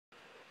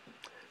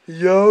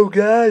Yo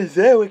guys,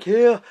 Eric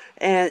here,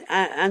 and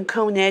I'm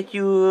coming at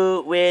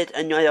you with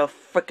another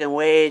freaking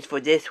ways for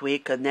this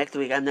week, cause next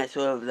week I'm not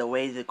sure if the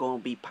ways are gonna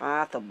be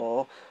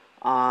possible.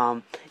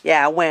 Yeah,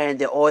 I'm wearing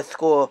the old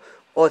school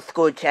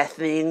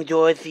Chesney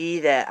jersey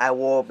that I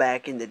wore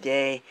back in the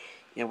day,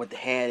 with the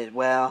hat as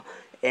well.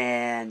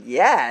 And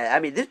yeah, I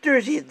mean, this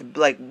jersey is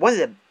like one of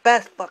the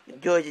best fucking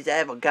jerseys I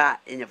ever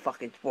got in the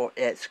fucking sport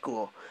at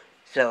school.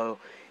 So,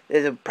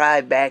 this is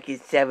probably back in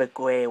 7th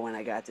grade when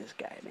I got this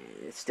guy, man.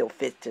 It still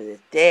fits to this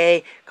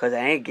day, because I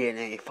ain't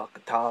getting any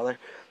fucking taller.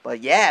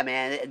 But yeah,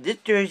 man, this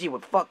jersey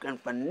was fucking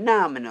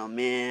phenomenal,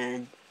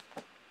 man.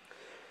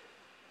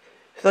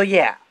 So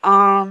yeah,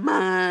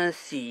 let's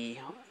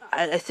see.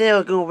 I said I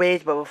was gonna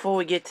raise, but before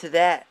we get to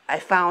that, I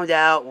found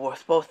out we're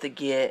supposed to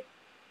get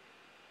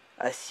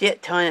a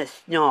shit ton of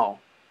snow.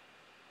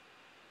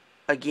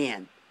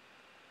 Again.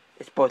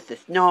 It's supposed to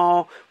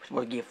snow, we're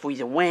supposed to get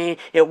freezing rain.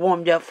 It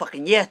warmed up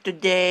fucking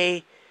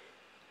yesterday.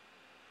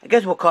 I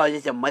guess we'll call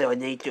this a Mother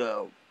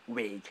Nature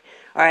rage.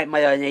 Alright,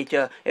 Mother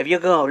Nature, if you're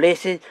gonna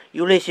listen,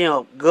 you listen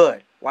up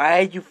good.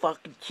 Why did you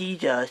fucking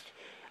tease us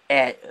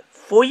at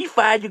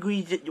 45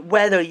 degrees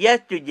weather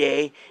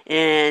yesterday,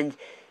 and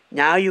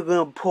now you're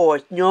gonna pour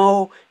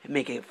snow and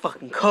make it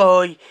fucking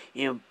cold,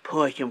 and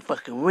pour some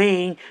fucking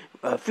rain,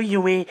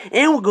 freezing rain,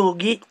 and we're gonna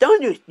get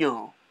thunder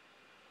snow.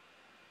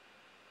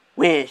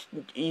 When it's,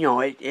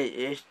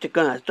 it's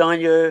gonna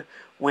thunder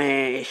when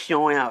it's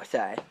snowing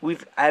outside.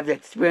 I've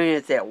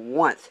experienced that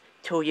once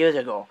 2 years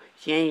ago,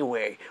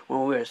 January,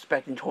 when we were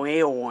expecting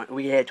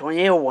we had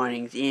tornado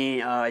warnings in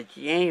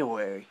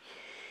January,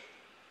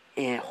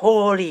 and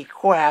holy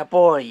crap,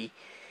 boy,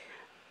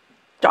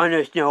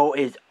 thunder snow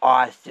is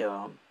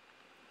awesome.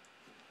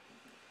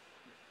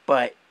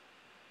 But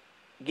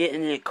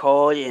getting it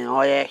cold and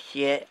all that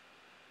shit,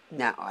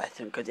 not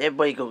awesome, because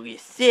everybody gonna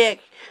get sick.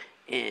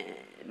 And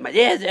my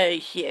dad's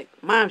already sick.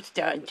 Mom's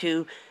starting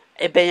to.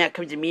 It better not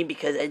come to me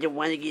because I don't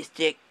want to get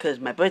sick, because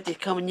my birthday's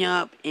coming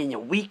up in a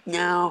week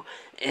now,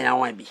 and I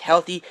want to be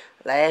healthy.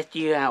 Last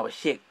year I was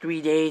sick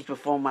 3 days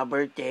before my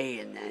birthday,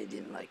 and I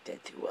didn't like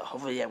that too well.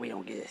 Hopefully that we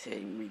don't get the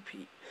same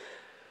repeat.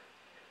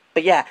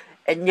 But yeah,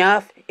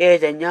 enough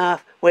is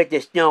enough with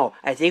the snow.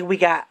 I think we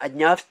got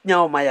enough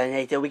snow, Mother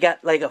Nature. We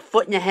got like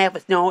 1.5 feet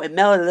of snow. It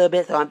melted a little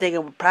bit, so I'm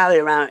thinking we're probably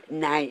around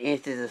 9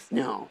 inches of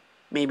snow.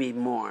 Maybe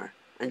more.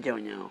 I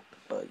don't know.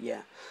 But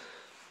yeah.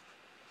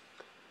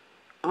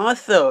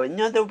 Also,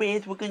 another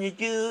race we're gonna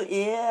do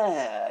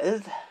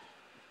is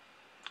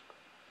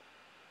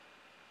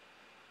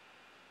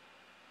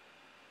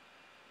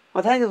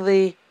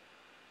technically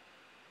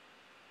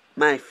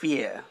my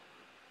fear.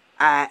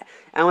 I'm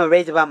gonna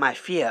raise about my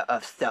fear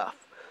of stuff.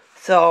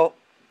 So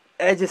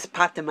it just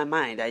popped in my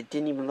mind. I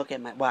didn't even look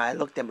at I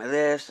looked at my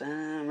list.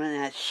 I'm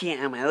running out of shit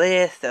on my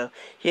list. So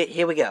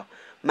here we go.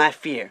 My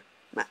fear.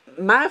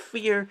 My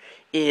fear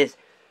is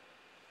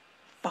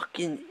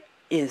fucking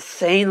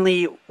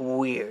insanely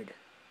weird.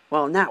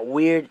 Well, not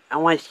weird. I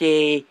want to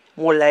say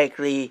more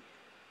likely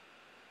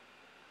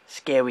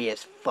scary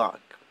as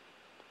fuck.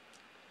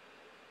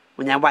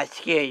 When I watch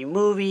scary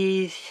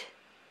movies,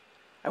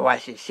 I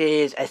watch the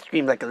series, I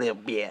scream like a little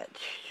bitch.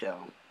 So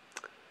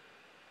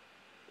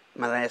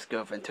my last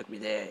girlfriend took me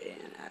there,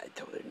 and I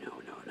told her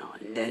no.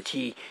 And then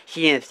she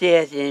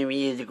insists, and we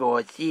used to go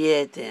and see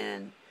it,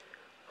 and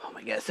oh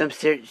my god, some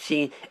certain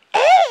scene,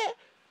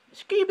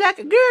 scream like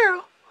a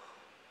girl.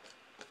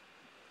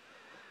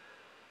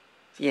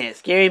 Yeah,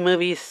 scary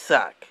movies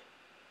suck.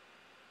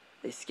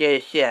 They scare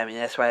the shit out of me.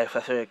 That's why I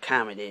prefer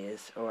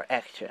comedies or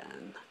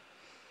action.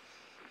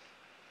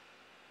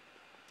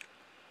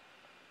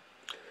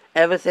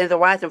 Ever since I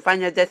watched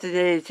Final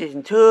Destination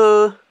Season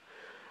 2,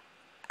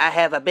 I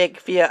have a big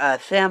fear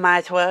of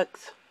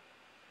semi-trucks.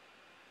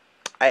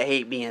 I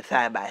hate being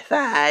side by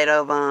side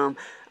of them.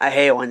 I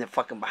hate when they're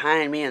fucking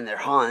behind me and they're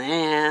hauling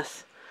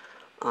ass.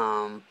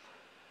 I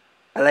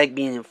like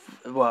being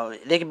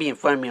they can be in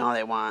front of me all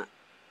they want.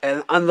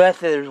 And unless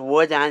there's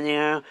wood on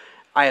there,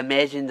 I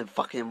imagine the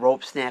fucking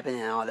rope snapping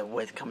and all the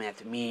wood's coming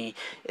after me.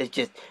 It's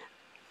just,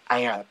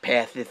 I gotta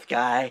pass this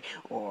guy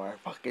or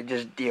fucking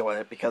just deal with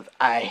it, because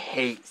I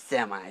hate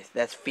semis.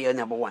 That's fear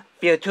number 1.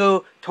 Fear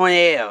 2,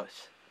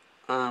 tornadoes.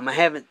 I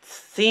haven't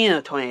seen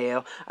a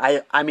tornado.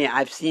 I mean,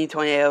 I've seen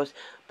tornadoes,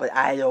 but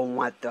I don't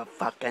want the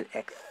fucking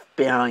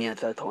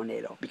experience of a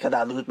tornado, because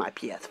I'll lose my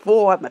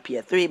PS4, my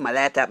PS3, my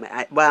laptop,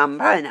 I'm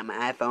probably not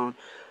my iPhone.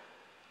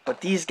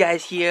 But these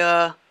guys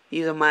here,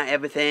 these are my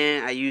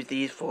everything. I use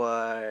these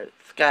for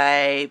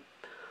Skype,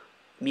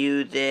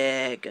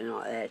 music, and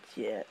all that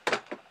shit.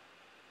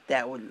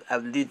 I would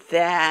lose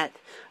that.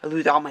 I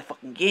lose all my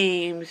fucking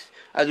games.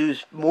 I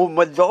lose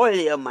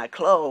majority of my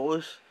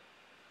clothes.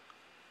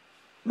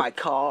 My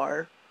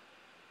car.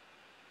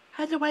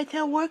 How do I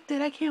tell work that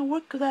I can't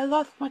work because I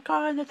lost my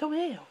car in the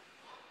tornado?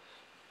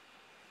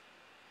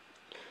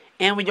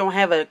 And we don't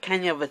have a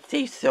kind of a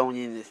safe zone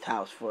in this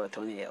house for a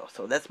tornado.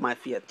 So that's my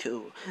fear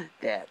too,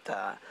 that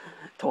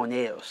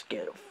tornadoes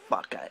scare the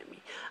fuck out of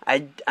me.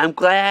 I'm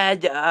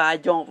glad I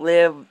don't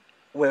live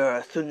where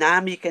a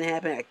tsunami can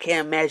happen. I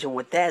can't imagine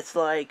what that's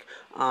like.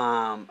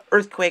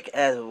 Earthquake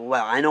as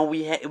well. I know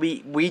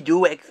we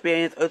do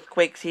experience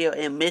earthquakes here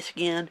in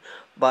Michigan,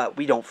 but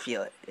we don't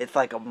feel it. It's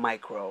like a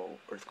micro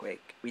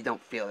earthquake. We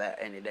don't feel that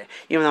any day.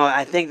 Even though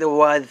I think there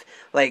was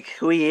like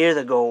 3 years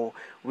ago,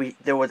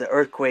 there was an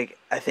earthquake.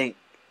 I think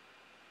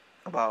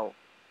about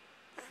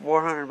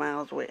 400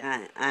 miles away.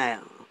 I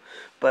don't know,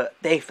 but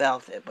they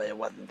felt it, but it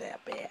wasn't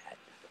that bad.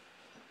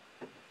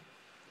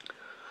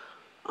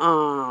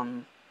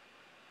 Um.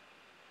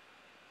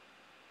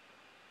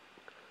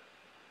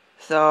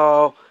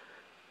 So,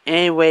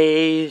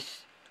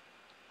 anyways,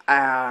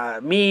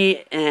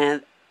 me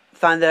and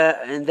Thunder,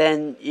 and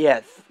then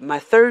yes, my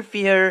third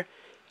fear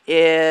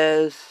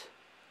is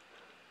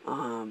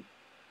um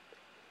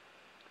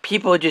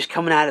people just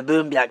coming out of the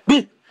blue and be like,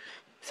 "Bleh!"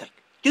 It's like,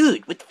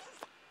 dude, what the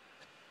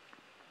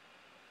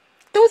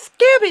don't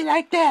scare me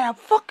like that. I'm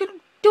fucking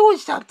doing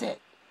something.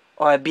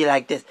 Or I'd be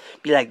like this,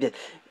 be like this.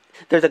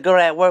 There's a girl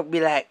at work, be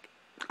like,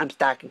 I'm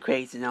stalking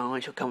crazy,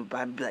 and she'll come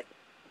by and be like,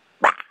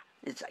 bah!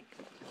 It's like,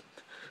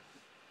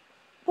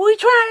 what are you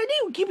trying to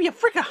do? Give me a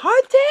freaking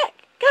heart attack?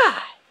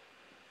 God.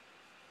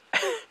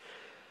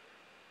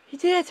 He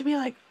did that to me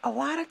like a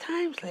lot of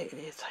times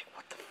lately. It's like,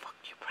 what the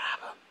fuck's your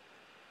problem?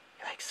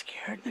 You're like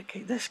scared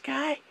of this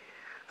guy?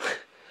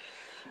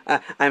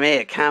 I made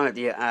a comment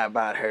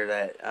about her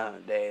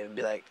that day and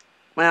be like,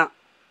 well,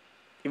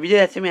 if you do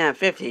that to me on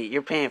 50,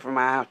 you're paying for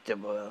my house to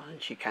boil.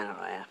 And she kind of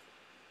laughed.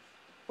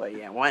 But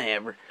yeah,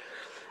 whatever.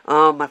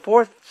 My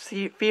fourth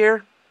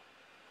fear.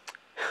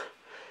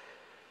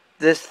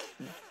 This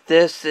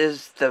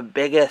is the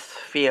biggest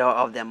fear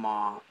of them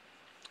all.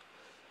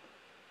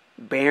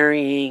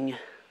 Burying.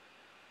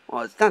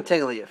 Well, it's not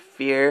technically a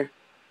fear.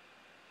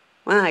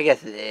 Well, I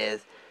guess it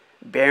is.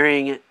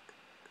 Burying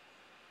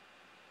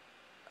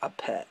a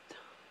pet.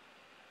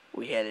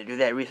 We had to do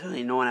that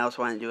recently. No one else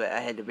wanted to do it. I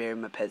had to bury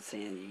my pet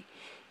Sandy.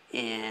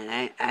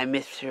 And I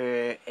miss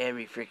her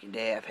every freaking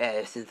day. I've had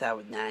her since I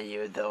was 9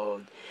 years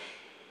old.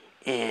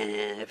 And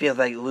it feels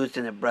like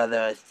losing a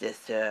brother or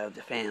sister of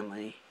the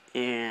family.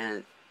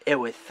 And it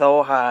was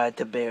so hard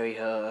to bury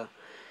her.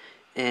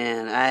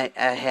 And I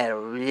had a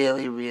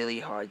really, really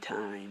hard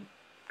time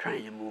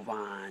trying to move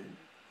on.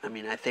 I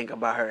mean, I think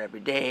about her every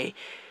day.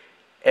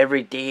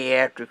 Every day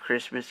after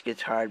Christmas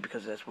gets hard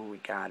because that's when we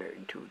got her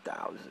in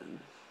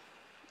 2000.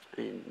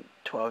 In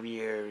 12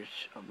 years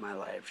of my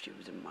life, she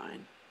was in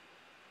mine.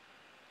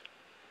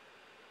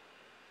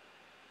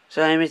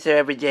 So I miss her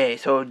every day.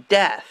 So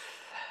death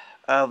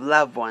of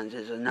loved ones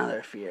is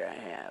another fear I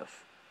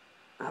have.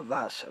 I've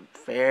lost a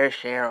fair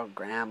share of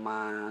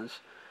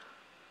grandmas,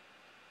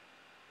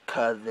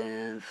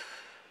 cousins,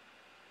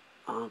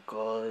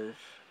 uncles,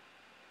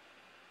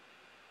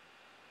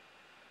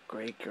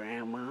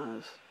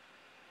 great-grandmas.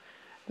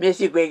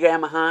 Miss you,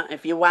 great-grandma, huh?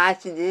 If you're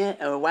watching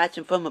it or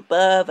watching from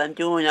above, I'm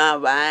doing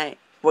alright.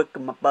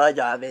 Working my butt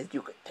off, as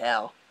you could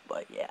tell.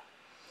 But yeah.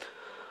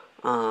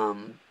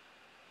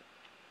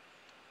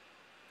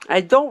 I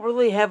don't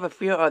really have a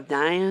fear of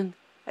dying.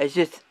 It's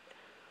just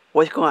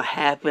what's going to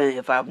happen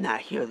if I'm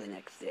not here the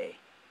next day.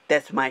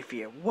 That's my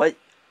fear. What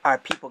are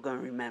people going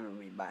to remember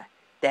me by?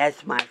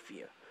 That's my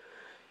fear.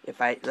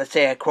 Let's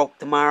say I croak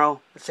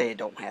tomorrow. Let's say it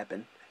don't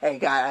happen. Hey,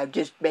 God, I'm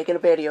just making a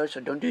video, so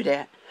don't do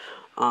that.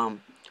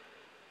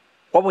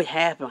 What would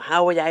happen?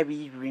 How would I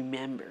be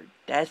remembered?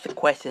 That's the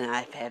question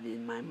I've had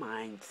in my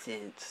mind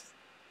since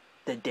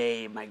the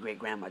day my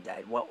great-grandma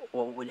died. What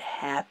would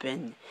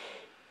happen?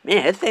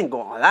 Man, this thing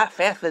going a lot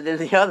faster than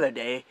the other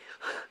day.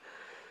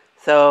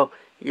 So,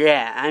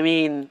 yeah, I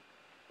mean,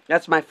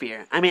 that's my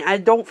fear. I mean, I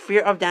don't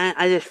fear of dying.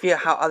 I just fear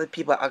how other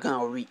people are going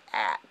to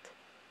react.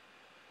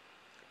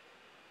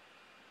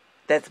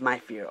 That's my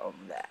fear of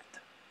that.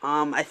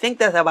 I think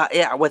that's about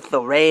it with the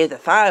raise. I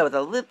thought it was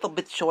a little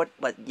bit short,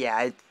 but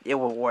yeah, it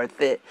was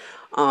worth it.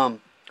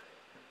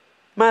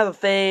 Might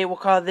say we'll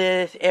call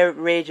this Eric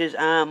Rages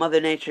on Mother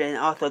Nature and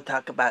also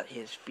talk about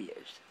his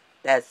fears.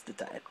 That's the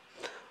title.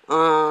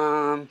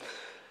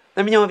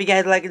 Let me know if you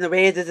guys liking the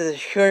raise. This is a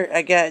shirt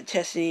I got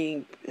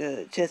chesting.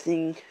 Too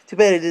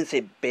bad it didn't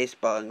say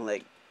baseball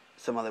like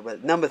some other,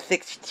 but number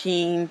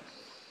 16.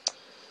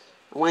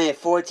 I wanted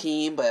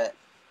 14, but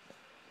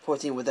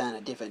 14 was on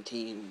a different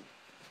team.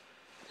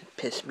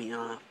 Pissed me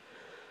off.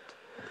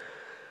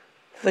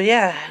 So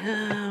yeah,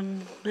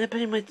 that's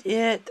pretty much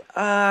it.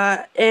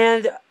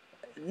 And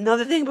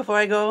another thing before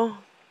I go,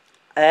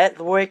 at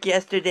work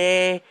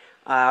yesterday,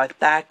 I was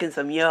packing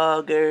some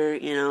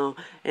yogurt, and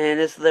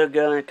this little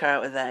girl in the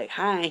car was like,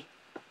 hi.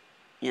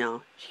 She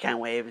kind of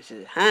waved and she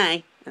said,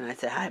 hi. And I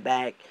said, hi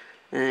back.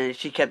 And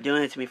she kept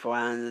doing it to me for a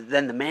while. And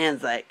then the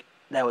man's like,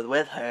 that was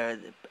with her,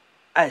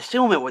 I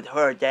assume it was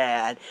her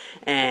dad.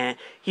 And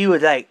he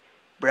was like,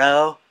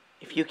 bro,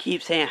 if you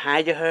keep saying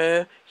hi to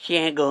her, she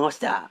ain't gonna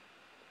stop.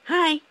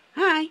 Hi,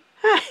 hi,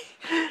 hi.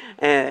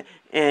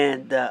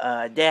 And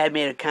the dad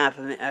made a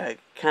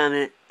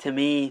comment to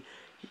me,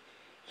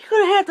 you're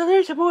gonna have to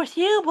learn some more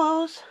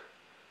syllables.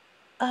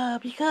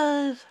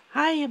 Because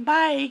hi and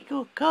bye ain't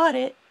gonna cut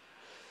it.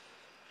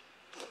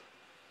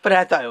 But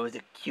I thought it was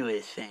the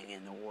cutest thing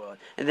in the world.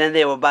 And then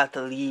they were about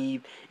to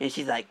leave, and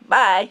she's like,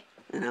 bye.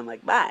 And I'm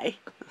like, bye.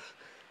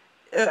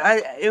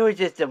 It was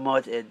just the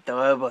most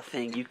adorable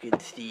thing you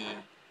could see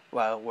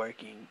while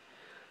working.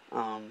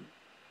 I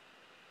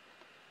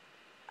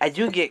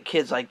do get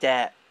kids like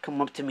that come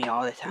up to me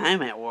all the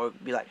time at work,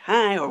 be like,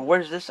 hi, or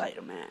where's this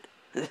item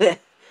at?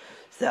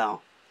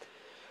 So,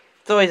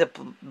 it's always a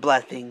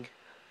blessing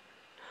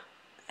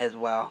as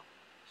well.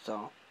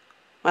 So,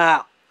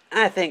 well,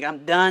 I think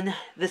I'm done.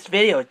 This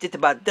video is just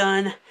about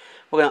done.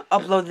 We're going to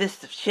upload this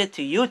shit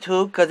to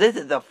YouTube because this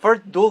is the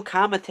first dual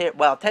commentary.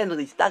 Well,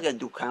 technically it's not going to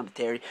do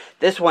commentary.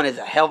 This one is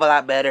a hell of a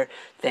lot better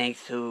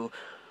thanks to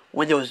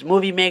Windows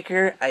Movie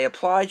Maker. I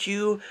applaud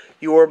you.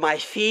 You are my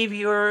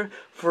savior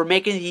for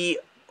making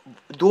the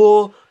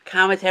dual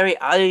commentary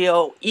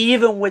audio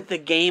even with the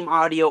game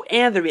audio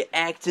and the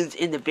reactions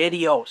in the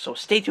video. So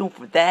stay tuned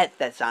for that.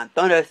 That's on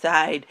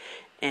Thunderside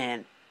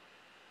and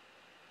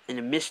a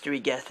mystery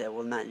guest that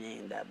will not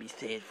name that will be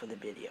saved for the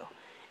video.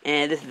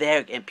 And this is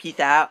Eric, and peace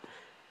out.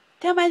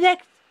 Till my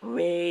next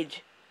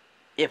rage.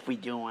 If we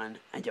do one,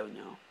 I don't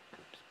know.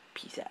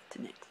 Peace out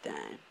till next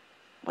time.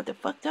 What the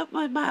fuck's up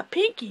with my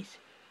pinkies?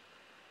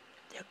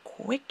 They're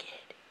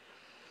wicked.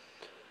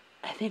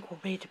 I think we'll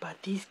rage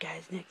about these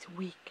guys next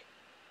week.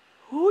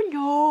 Who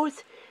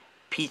knows?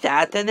 Peace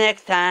out till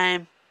next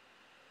time.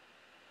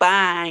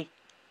 Bye.